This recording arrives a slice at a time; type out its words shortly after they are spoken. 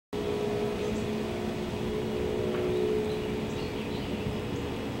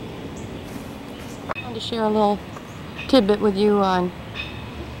share a little tidbit with you on,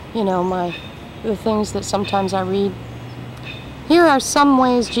 you know, the things that sometimes I read. Here are some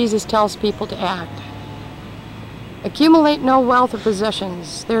ways Jesus tells people to act. Accumulate no wealth or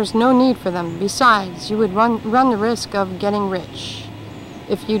possessions. There's no need for them. Besides, you would run the risk of getting rich.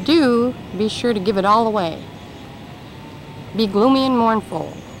 If you do, be sure to give it all away. Be gloomy and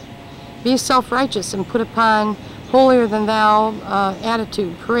mournful. Be self-righteous and put upon holier-than-thou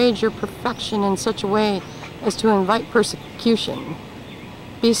attitude. Parade your perfection in such a way as to invite persecution.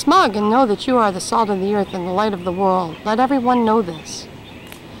 Be smug and know that you are the salt of the earth and the light of the world. Let everyone know this.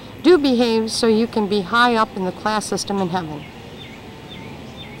 Do behave so you can be high up in the class system in heaven.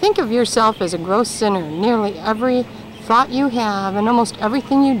 Think of yourself as a gross sinner. Nearly every thought you have and almost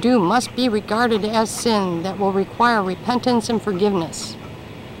everything you do must be regarded as sin that will require repentance and forgiveness.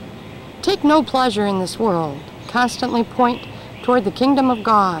 Take no pleasure in this world. Constantly point toward the kingdom of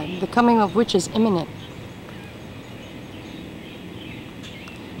God, the coming of which is imminent.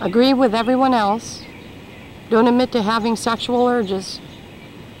 Agree with everyone else. Don't admit to having sexual urges.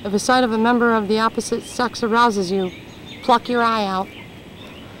 If a sight of a member of the opposite sex arouses you, pluck your eye out.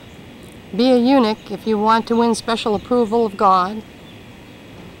 Be a eunuch if you want to win special approval of God.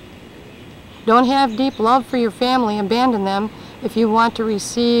 Don't have deep love for your family. Abandon them if you want to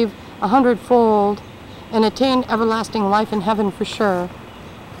receive 100-fold and attain everlasting life in heaven for sure.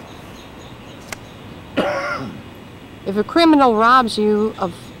 If a criminal robs you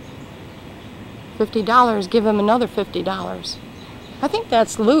of $50, give him another $50. I think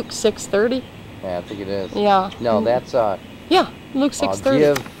that's Luke 6:30. Yeah, I think it is. Yeah. No, that's yeah, Luke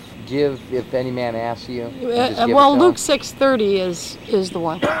 6:30. Give if any man asks you. Well, Luke 6:30 is the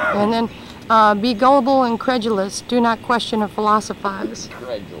one. And then be gullible and credulous. Do not question or philosophize.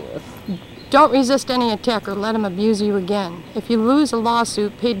 Credulous. Don't resist any attack or let him abuse you again. If you lose a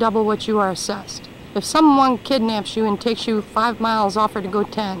lawsuit, pay double what you are assessed. If someone kidnaps you and takes you 5 miles, offer to go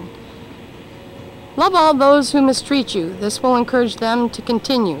 10. Love all those who mistreat you. This will encourage them to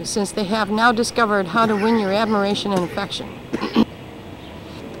continue, since they have now discovered how to win your admiration and affection.